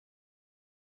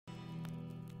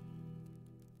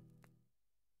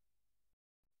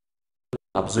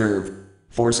Observe.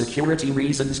 For security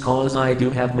reasons, cause I do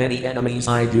have many enemies,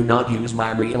 I do not use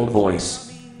my real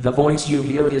voice. The voice you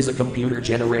hear is a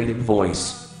computer-generated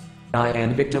voice. I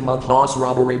am victim of house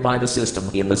robbery by the system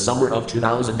in the summer of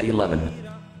 2011.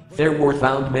 There were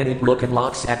found many broken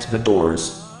locks at the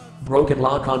doors. Broken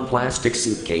lock on plastic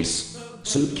suitcase.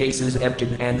 Suitcases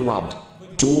emptied and robbed.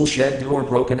 Tool shed door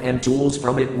broken and tools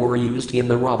from it were used in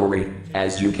the robbery,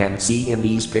 as you can see in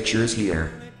these pictures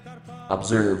here.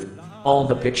 Observe. All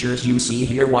the pictures you see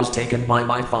here was taken by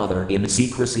my father in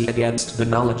secrecy against the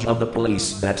knowledge of the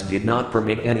police that did not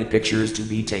permit any pictures to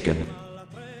be taken.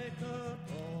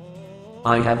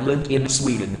 I have lived in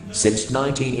Sweden since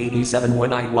 1987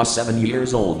 when I was 7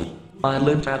 years old. I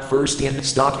lived at first in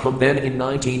Stockholm, then in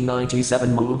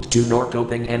 1997 moved to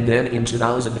Norrköping, and then in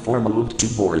 2004 moved to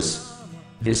Bors.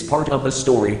 This part of the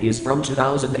story is from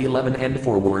 2011 and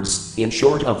forwards, in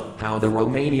short of how the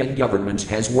Romanian government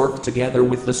has worked together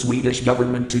with the Swedish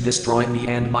government to destroy me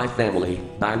and my family,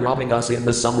 by robbing us in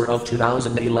the summer of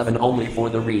 2011 only for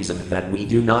the reason that we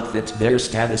do not fit their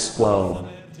status quo.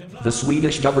 The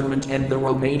Swedish government and the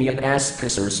Romanian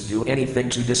ass-kissers do anything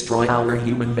to destroy our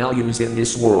human values in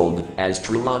this world, as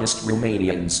true honest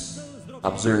Romanians.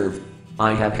 Observe.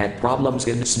 I have had problems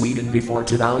in Sweden before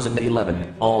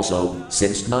 2011, also,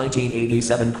 since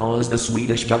 1987, cause the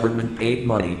Swedish government paid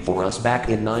money for us back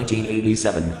in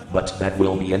 1987, but that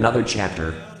will be another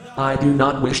chapter. I do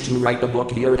not wish to write a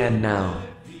book here and now.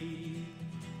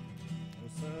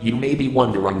 You may be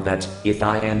wondering that, if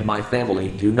I and my family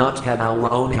do not have our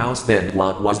own house, then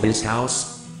what was this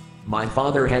house? My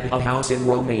father had a house in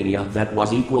Romania that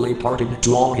was equally parted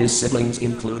to all his siblings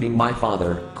including my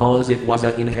father, cause it was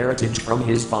an inheritance from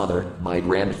his father, my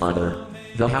grandfather.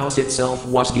 The house itself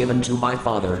was given to my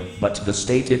father, but the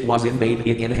state it was in made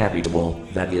it inhabitable,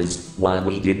 that is, while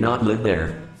we did not live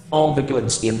there. All the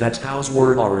goods in that house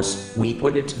were ours, we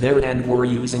put it there and were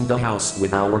using the house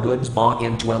with our goods bought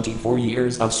in 24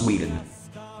 years of Sweden.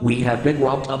 We have been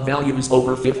robbed of values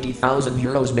over 50,000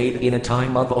 euros made in a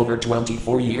time of over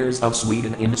 24 years of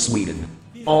Sweden in Sweden.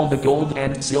 All the gold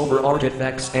and silver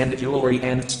artifacts and jewelry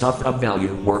and stuff of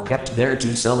value were kept there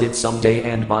to sell it someday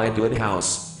and buy a good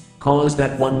house, cause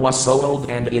that one was so old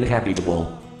and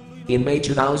inhabitable. In May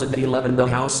 2011 the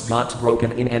house got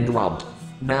broken in and robbed.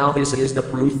 Now this is the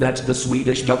proof that the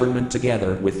Swedish government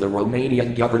together with the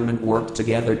Romanian government worked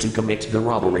together to commit the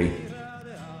robbery.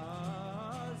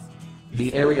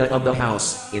 The area of the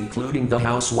house, including the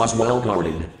house, was well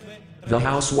guarded. The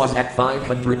house was at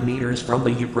 500 meters from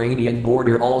the Ukrainian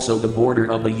border, also the border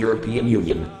of the European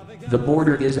Union. The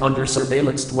border is under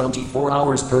surveillance 24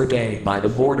 hours per day by the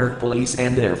border police,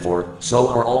 and therefore, so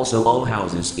are also all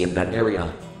houses in that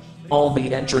area. All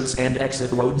the entrance and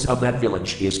exit roads of that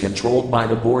village is controlled by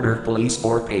the border police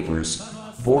or papers.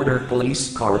 Border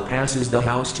police car passes the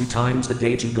house 2 times a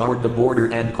day to guard the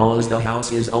border, and cause the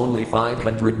house is only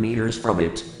 500 meters from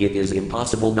it, it is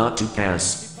impossible not to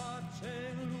pass.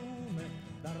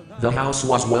 The house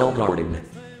was well guarded.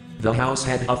 The house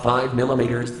had a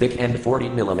 5mm thick and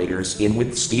 40mm in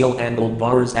width steel angled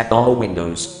bars at all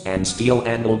windows, and steel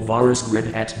angled bars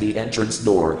grid at the entrance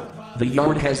door. The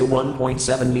yard has a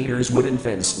 1.7 meters wooden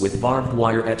fence with barbed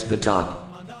wire at the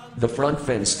top. The front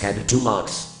fence had 2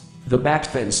 locks. The back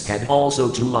fence had also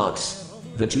 2 locks.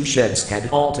 The 2 sheds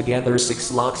had altogether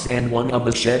 6 locks, and one of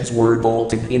the sheds were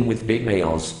bolted in with big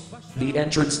nails. The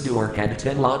entrance door had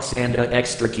 10 locks and an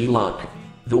extra key lock.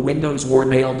 The windows were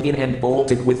nailed in and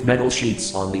bolted with metal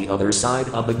sheets on the other side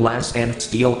of the glass and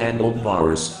steel angled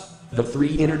bars. The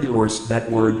 3 inner doors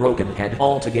that were broken had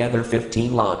altogether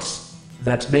 15 locks.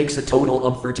 That makes a total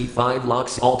of 35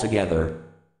 locks altogether.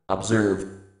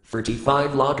 Observe.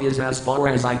 35 lock is as far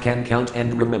as I can count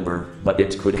and remember, but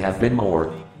it could have been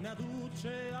more.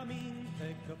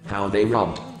 How they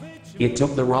robbed. It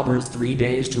took the robbers 3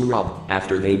 days to rob.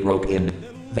 After they broke in,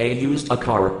 they used a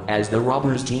car, as the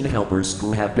robbers' teen helpers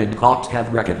who have been caught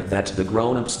have reckoned that the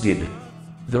grown-ups did.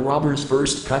 The robbers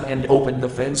first cut and opened the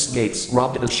fence gates,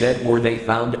 robbed the shed where they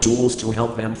found tools to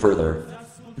help them further.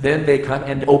 Then they cut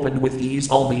and opened with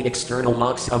ease all the external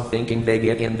locks of thinking they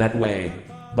get in that way.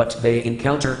 But they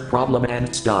encountered problem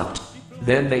and stopped.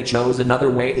 Then they chose another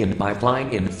way in by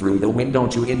flying in through the window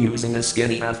to in using a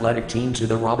skinny athletic teen to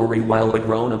the robbery while a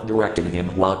grown-up directed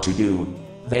him what to do.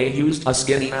 They used a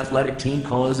skinny athletic teen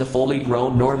cause a fully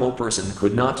grown normal person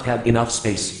could not have enough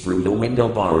space through the window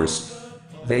bars.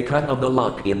 They cut of the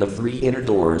lock in the 3 inner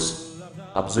doors.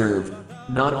 Observe.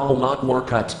 Not all lock were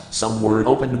cut, some were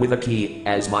opened with a key,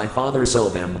 as my father saw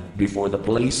them, before the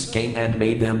police came and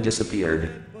made them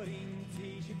disappeared.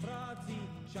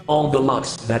 All the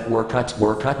locks that were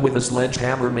cut with a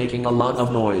sledgehammer, making a lot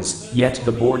of noise, yet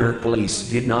the border police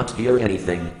did not hear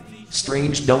anything.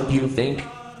 Strange, don't you think?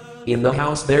 In the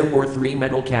house there were 3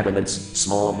 metal cabinets,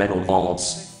 small metal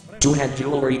vaults. 2 had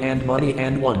jewelry and money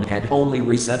and 1 had only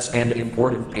receipts and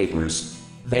important papers.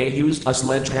 They used a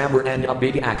sledgehammer and a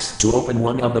big axe to open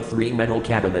one of the 3 metal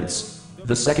cabinets.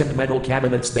 The second metal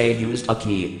cabinets they used a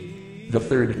key. The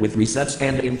third, with receipts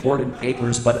and important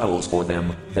papers but holes for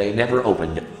them, they never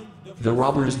opened. The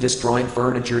robbers destroyed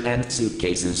furniture and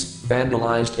suitcases,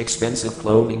 vandalized expensive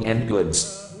clothing and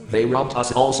goods. They robbed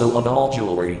us also of all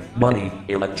jewelry, money,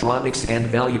 electronics and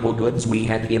valuable goods we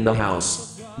had in the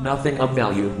house. Nothing of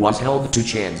value was held to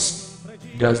chance.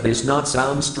 Does this not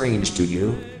sound strange to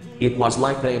you? It was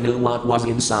like they knew what was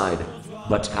inside.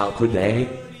 But how could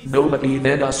they? Nobody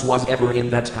than us was ever in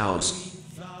that house.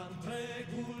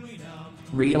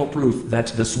 Real proof that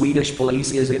the Swedish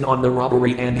police is in on the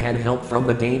robbery and had help from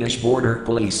the Danish border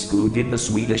police who did the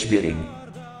Swedish bidding.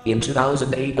 In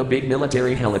 2008, a big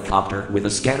military helicopter with a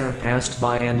scanner passed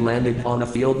by and landed on a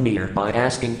field nearby,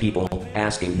 asking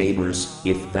neighbors,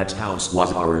 if that house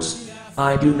was ours.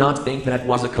 I do not think that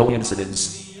was a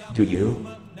coincidence. Do you?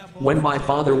 When my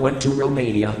father went to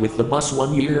Romania with the bus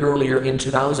 1 year earlier in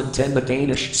 2010, the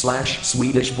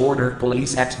Danish/Swedish border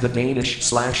police at the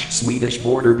Danish/Swedish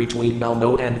border between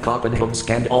Malmö and Copenhagen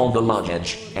scanned all the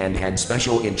luggage, and had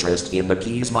special interest in the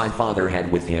keys my father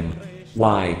had with him.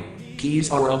 Why? Keys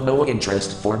are of no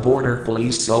interest for border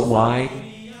police, so why?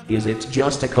 Is it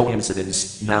just a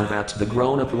coincidence now that the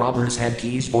grown-up robbers had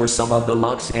keys for some of the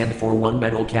locks and for 1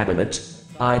 metal cabinet?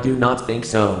 I do not think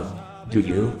so. Do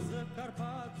you?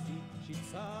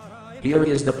 Here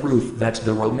is the proof that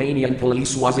the Romanian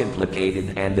police was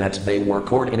implicated and that they were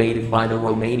coordinated by the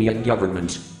Romanian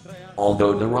government.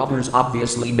 Although the robbers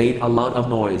obviously made a lot of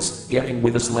noise, getting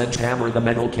with a sledgehammer the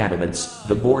metal cabinets,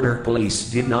 the border police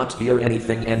did not hear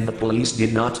anything and the police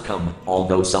did not come,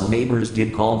 although some neighbors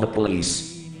did call the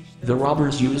police. The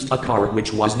robbers used a car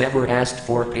which was never asked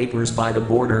for papers by the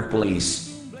border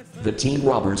police. The teen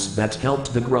robbers that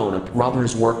helped the grown-up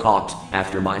robbers were caught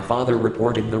after my father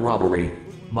reported the robbery.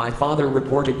 My father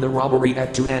reported the robbery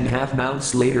at 2.5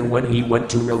 months later when he went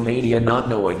to Romania, not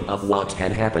knowing of what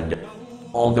had happened.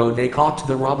 Although they caught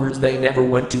the robbers, they never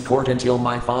went to court until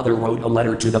my father wrote a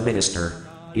letter to the minister.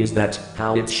 Is that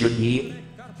how it should be?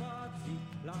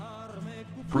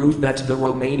 Proof that the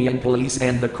Romanian police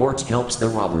and the court helps the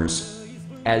robbers.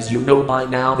 As you know by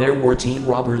now, there were teen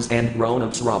robbers and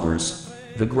grown-ups robbers.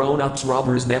 The grown-ups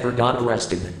robbers never got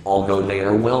arrested, although they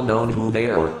are well known who they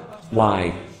are.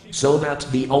 Why? So that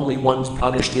the only ones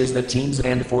punished is the teens,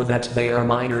 and for that they are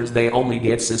minors they only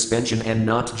get suspension and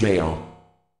not jail.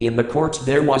 In the court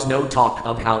there was no talk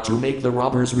of how to make the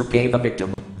robbers repay the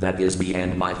victim, that is me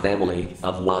and my family,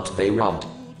 of what they robbed.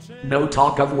 No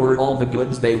talk of where all the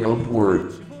goods they robbed were.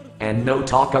 And no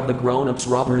talk of the grown-ups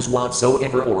robbers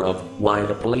whatsoever, or of why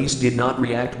the police did not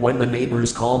react when the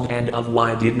neighbors called, and of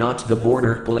why did not the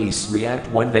border police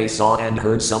react when they saw and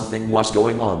heard something was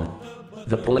going on.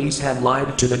 The police have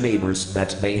lied to the neighbors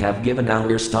that they have given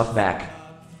our stuff back.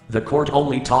 The court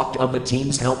only talked of the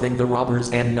teens helping the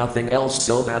robbers and nothing else,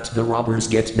 so that the robbers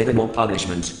get minimal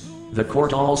punishment. The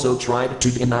court also tried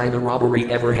to deny the robbery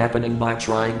ever happening by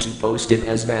trying to post it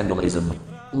as vandalism.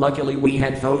 Luckily we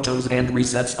had photos and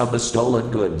receipts of the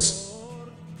stolen goods.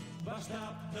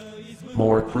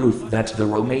 More proof that the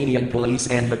Romanian police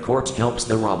and the court helps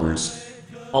the robbers.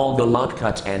 All the lock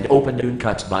cut and opened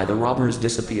uncut by the robbers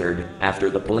disappeared after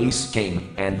the police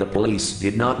came, and the police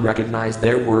did not recognize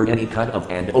there were any cut of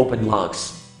and open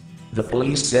locks. The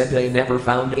police said they never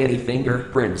found any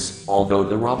fingerprints, although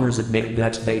the robbers admitted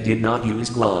that they did not use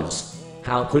gloves.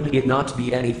 How could it not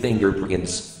be any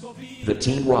fingerprints? The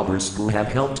teen robbers who have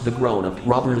helped the grown-up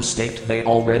robbers state they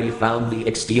already found the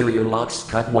exterior locks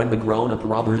cut when the grown-up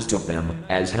robbers took them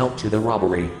as help to the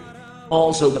robbery.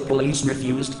 Also, the police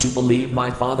refused to believe my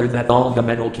father that all the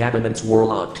metal cabinets were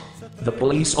locked. The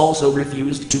police also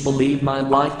refused to believe my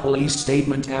life police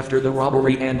statement after the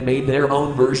robbery and made their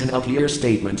own version of their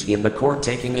statement in the court,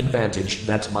 taking advantage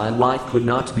that my life could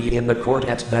not be in the court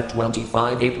at that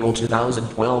 25 April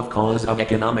 2012 cause of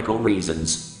economical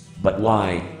reasons. But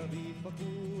why?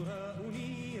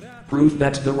 Proof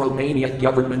that the Romanian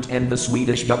government and the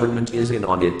Swedish government is in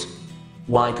on it.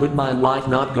 Why could my life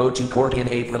not go to court in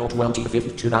April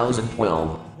 25,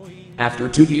 2012? After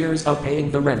 2 years of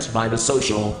paying the rent by the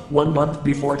social, 1 month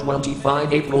before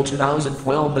 25 April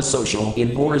 2012 the social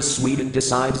in Baineț, Sweden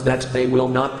decides that they will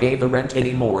not pay the rent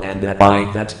anymore, and that I,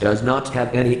 that does not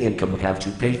have any income, have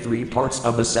to pay 3 parts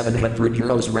of the 700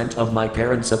 euros rent of my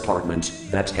parents' apartment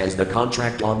that has the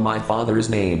contract on my father's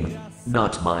name.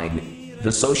 Not mine.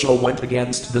 The social went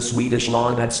against the Swedish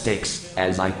law that states,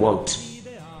 as I quote,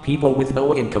 people with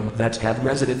no income that have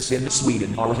residence in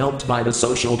Sweden are helped by the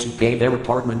social to pay their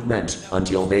apartment rent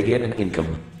until they get an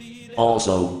income.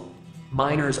 Also,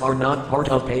 minors are not part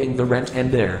of paying the rent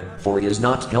and therefore is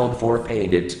not held for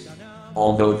paying it.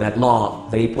 Although that law,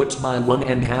 they put my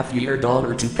 1.5-year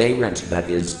daughter to pay rent, that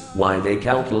is why they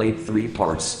calculate 3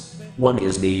 parts. One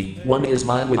is me, one is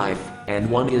my wife,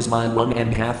 and one is my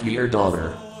 1.5-year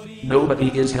daughter. Nobody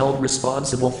is held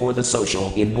responsible for the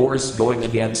social indoors going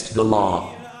against the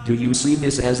law. Do you see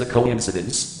this as a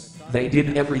coincidence? They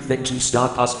did everything to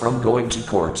stop us from going to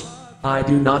court. I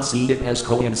do not see it as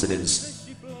coincidence.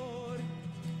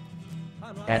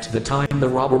 At the time the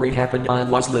robbery happened I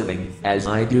was living, as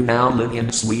I do now live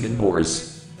in Sweden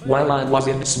Bors. While I was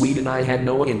in Sweden I had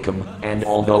no income, and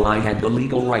although I had the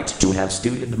legal right to have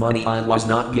student money I was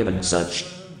not given such.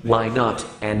 Why not,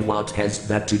 and what has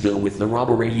that to do with the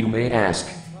robbery, you may ask?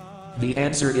 The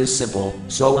answer is simple,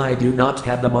 so I do not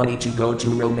have the money to go to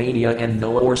Romania and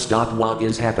know or stop what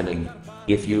is happening.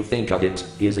 If you think of it,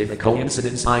 is it a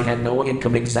coincidence I had no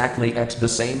income exactly at the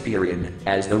same period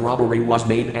as the robbery was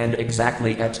made and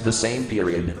exactly at the same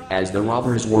period as the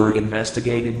robbers were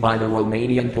investigated by the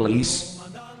Romanian police?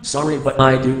 Sorry, but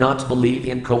I do not believe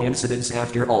in coincidence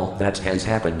after all that has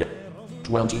happened.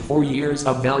 24 years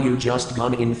of value just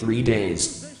gone in 3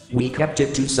 days. We kept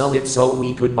it to sell it so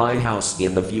we could buy a house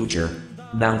in the future.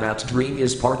 Now that dream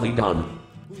is partly done.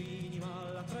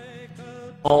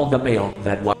 All the mail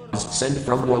that was sent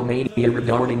from Romania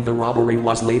regarding the robbery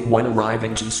was late when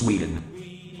arriving to Sweden.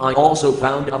 I also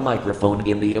found a microphone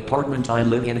in the apartment I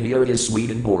live in. Here is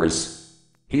Sweden Bors.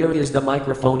 Here is the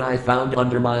microphone I found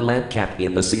under my lamp cap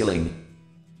in the ceiling.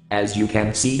 As you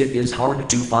can see, it is hard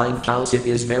to find cause it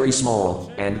is very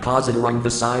small, and considering the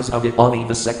size of it only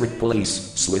the secret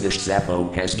police, Swedish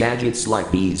Zappo, has gadgets like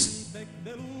these.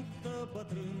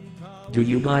 Do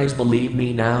you guys believe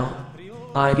me now?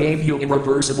 I gave you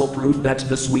irreversible proof that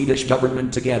the Swedish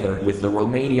government together with the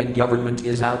Romanian government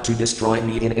is out to destroy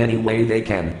me in any way they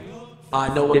can.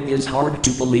 I know it is hard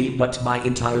to believe, but my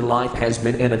entire life has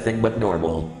been anything but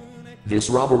normal.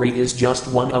 This robbery is just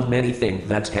one of many things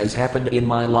that has happened in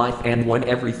my life, and when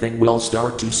everything will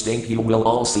start to stink you will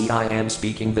all see I am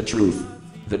speaking the truth.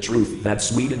 The truth that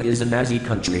Sweden is a Nazi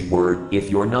country where, if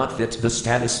you're not fit the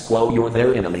status quo, you're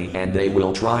their enemy and they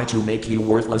will try to make you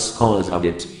worthless cause of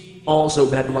it. Also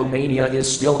that Romania is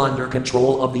still under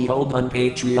control of the old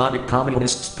unpatriotic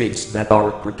communist pigs that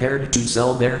are prepared to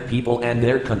sell their people and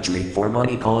their country for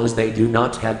money cause they do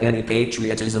not have any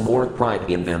patriotism or pride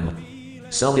in them.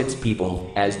 Sell its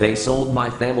people, as they sold my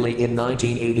family in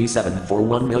 1987 for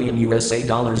 $1 million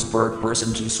per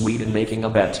person to Sweden, making a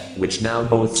bet, which now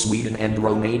both Sweden and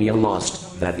Romania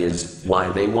lost. That is why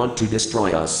they want to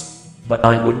destroy us. But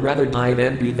I would rather die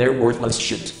than be their worthless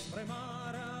shit.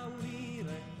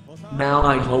 Now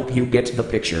I hope you get the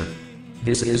picture.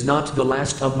 This is not the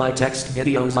last of my text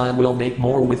videos. I will make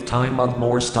more with time of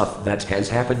more stuff that has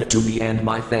happened to me and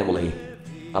my family.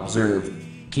 Observe.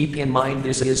 Keep in mind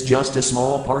this is just a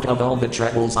small part of all the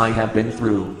troubles I have been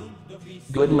through.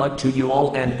 Good luck to you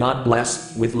all and God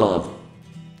bless, with love.